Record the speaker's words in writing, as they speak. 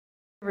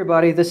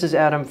Everybody, this is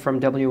Adam from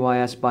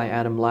WIS by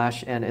Adam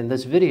Lash, and in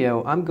this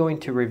video I'm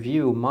going to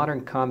review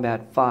Modern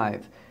Combat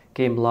 5,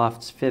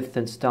 Gameloft's fifth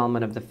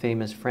installment of the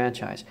famous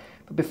franchise.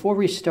 But before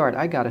we start,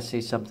 I gotta say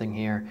something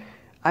here.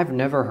 I've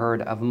never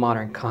heard of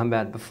Modern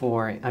Combat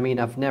before. I mean,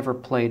 I've never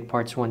played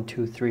parts 1,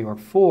 2, 3, or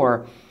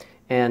 4,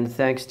 and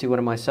thanks to one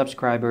of my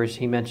subscribers,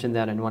 he mentioned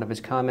that in one of his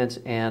comments,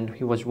 and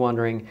he was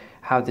wondering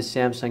how the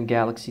Samsung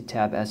Galaxy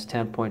Tab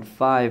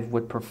S10.5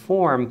 would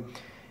perform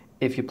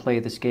if you play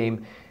this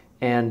game.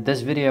 And this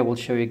video will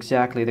show you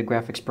exactly the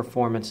graphics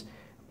performance.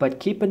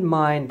 But keep in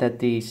mind that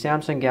the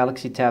Samsung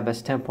Galaxy Tab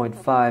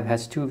S10.5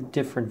 has two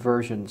different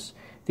versions.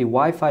 The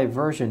Wi-Fi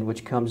version,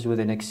 which comes with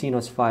an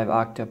Exynos 5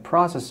 Octa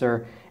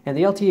processor, and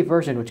the LTE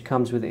version, which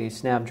comes with a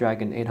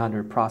Snapdragon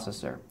 800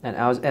 processor. And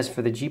as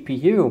for the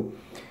GPU,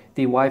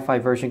 the Wi-Fi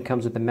version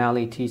comes with the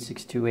Mali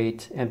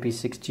T628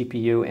 MP6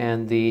 GPU,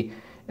 and the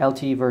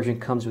LTE version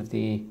comes with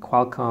the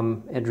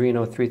Qualcomm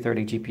Adreno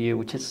 330 GPU,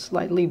 which is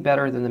slightly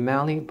better than the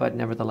Mali, but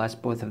nevertheless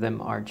both of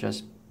them are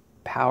just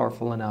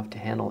powerful enough to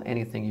handle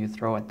anything you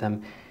throw at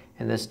them,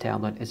 and this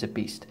tablet is a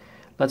beast.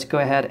 Let's go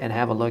ahead and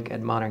have a look at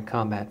Modern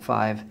Combat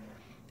 5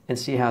 and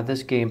see how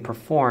this game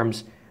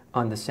performs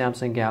on the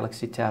Samsung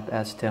Galaxy Tab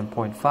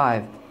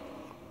S10.5.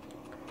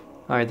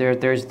 Alright,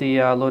 there's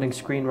the loading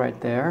screen right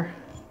there.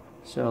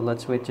 So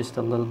let's wait just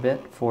a little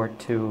bit for it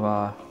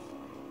to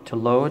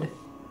load.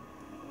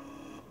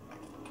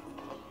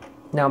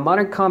 Now,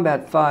 Modern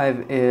Combat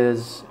 5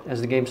 is,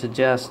 as the game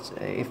suggests,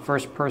 a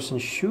first-person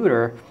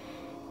shooter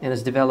and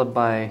is developed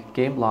by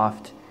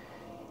Gameloft.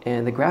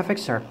 And the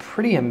graphics are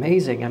pretty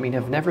amazing. I mean,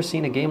 I've never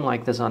seen a game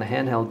like this on a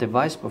handheld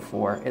device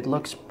before. It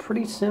looks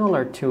pretty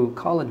similar to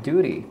Call of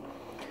Duty.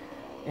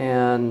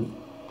 And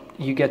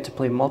you get to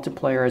play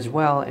multiplayer as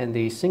well, and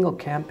the single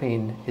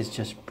campaign is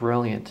just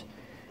brilliant.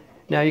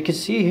 Now, you can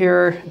see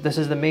here, this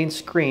is the main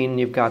screen.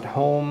 You've got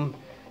home,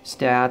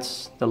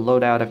 stats, the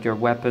loadout of your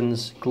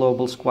weapons,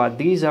 global squad.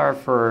 These are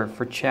for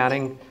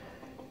chatting,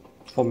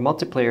 for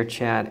multiplayer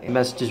chat.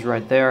 Messages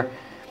right there.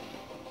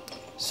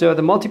 So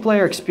the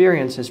multiplayer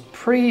experience is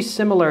pretty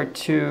similar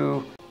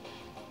to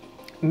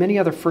many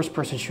other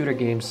first-person shooter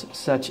games,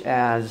 such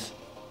as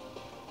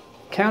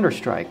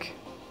Counter-Strike.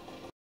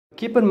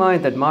 Keep in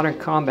mind that Modern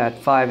Combat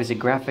 5 is a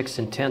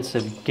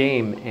graphics-intensive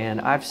game, and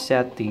I've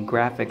set the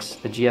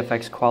graphics, the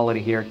GFX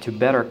quality here, to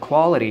better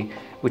quality,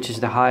 which is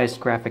the highest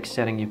graphics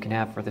setting you can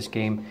have for this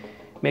game.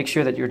 Make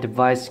sure that your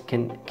device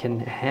can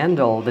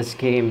handle this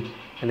game,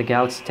 and the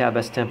Galaxy Tab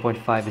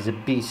S10.5 is a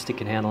beast. It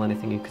can handle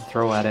anything you can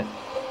throw at it.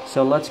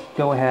 So let's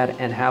go ahead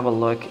and have a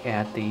look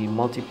at the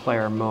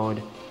multiplayer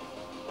mode.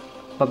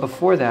 But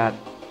before that,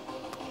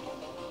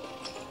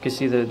 you can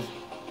see the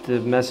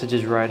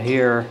messages right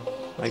here.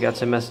 I got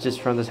some messages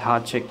from this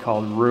hot chick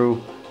called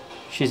Rue.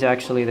 She's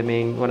actually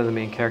one of the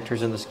main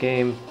characters in this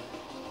game.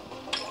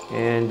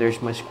 And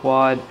there's my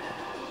squad.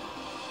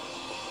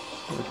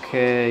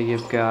 Okay,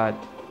 you've got,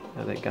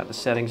 they got the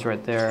settings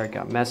right there. I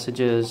got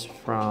messages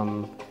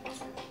from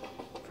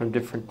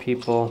different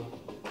people,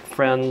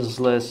 friends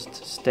list,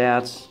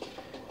 stats,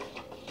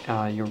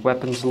 your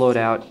weapons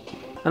loadout.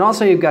 And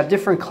also you've got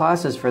different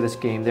classes for this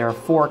game. There are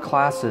 4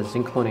 classes,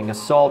 including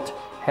Assault,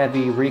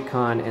 Heavy,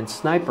 Recon, and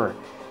Sniper.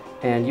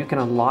 And you can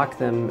unlock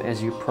them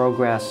as you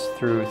progress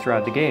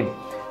throughout the game.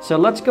 So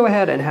let's go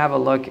ahead and have a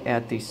look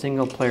at the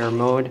single player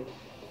mode.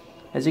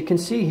 As you can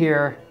see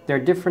here, there are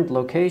different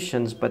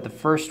locations, but the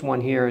first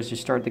one here as you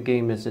start the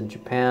game is in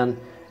Japan.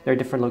 There are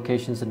different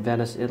locations in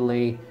Venice,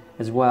 Italy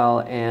as well,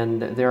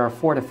 and there are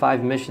 4 to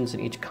 5 missions in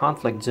each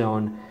conflict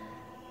zone.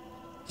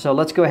 So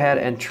let's go ahead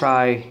and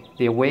try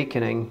The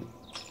Awakening,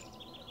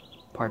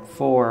 Part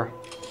 4.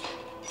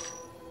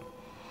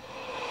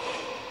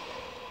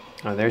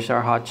 Oh, there's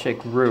our hot chick,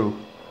 Rue.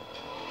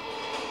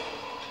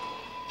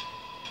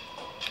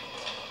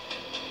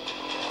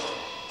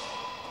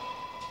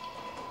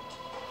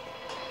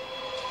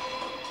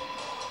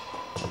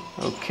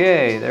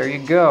 Okay, there you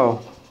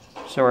go.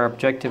 So our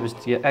objective is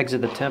to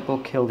exit the temple,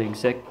 kill the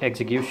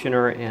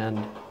executioner,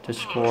 and to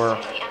score.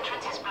 The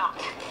entrance is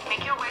blocked.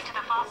 Make your way to the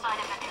far side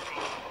of the building.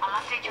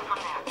 I'll update you from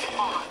there.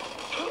 Over.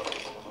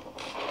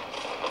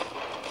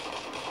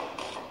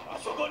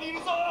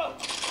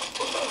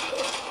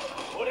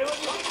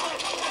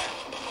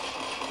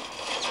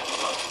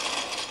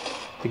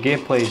 The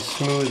gameplay is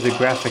smooth, the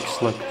graphics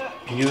look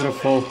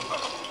beautiful,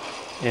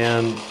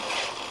 and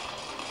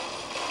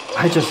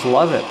I just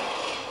love it.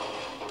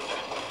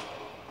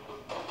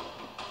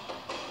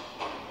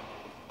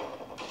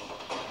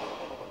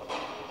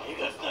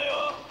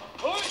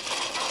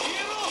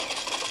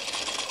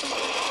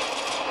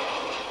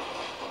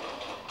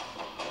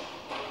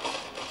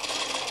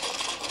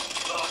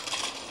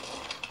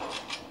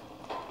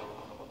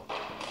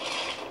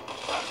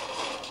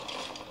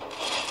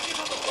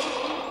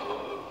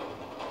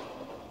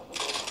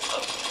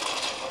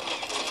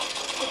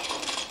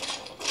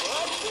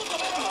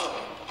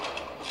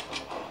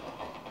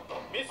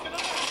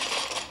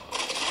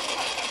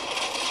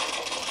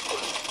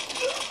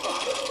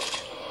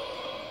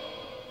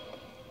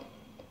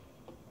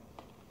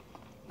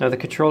 Now the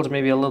controls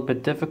may be a little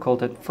bit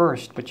difficult at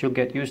first, but you'll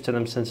get used to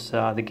them since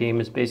the game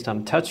is based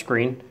on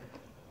touchscreen.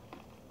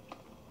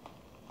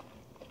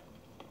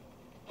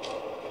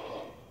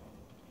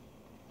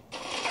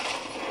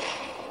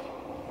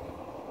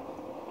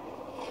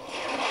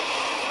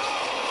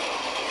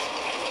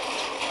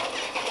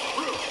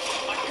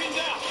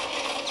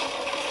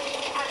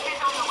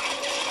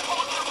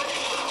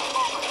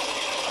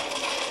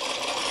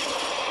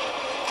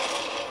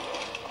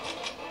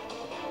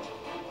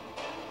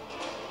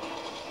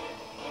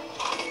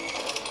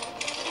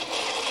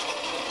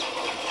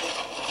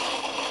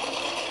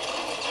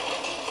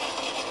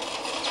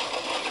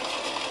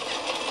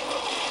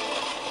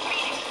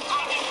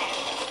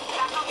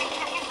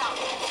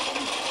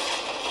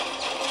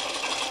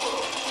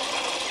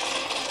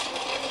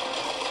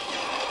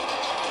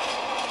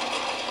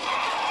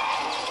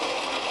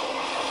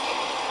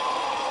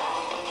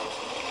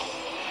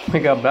 We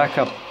got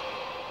backup,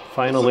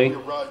 finally. We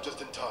arrived just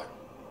in time.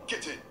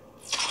 Get in.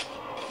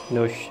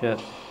 No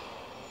shit.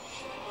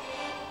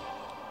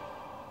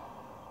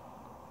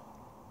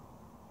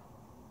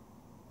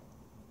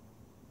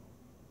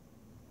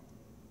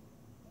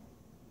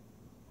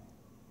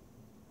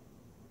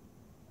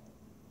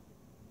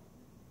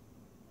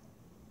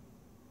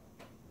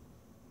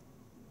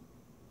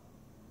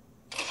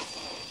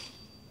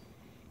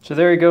 So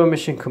there you go,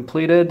 mission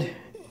completed,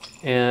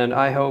 and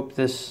I hope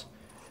this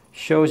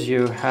shows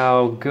you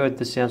how good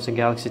the Samsung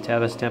Galaxy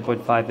Tab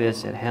S10.5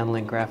 is at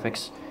handling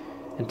graphics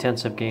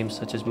intensive games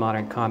such as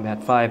Modern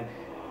Combat 5.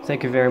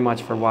 Thank you very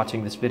much for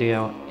watching this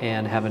video,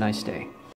 and have a nice day.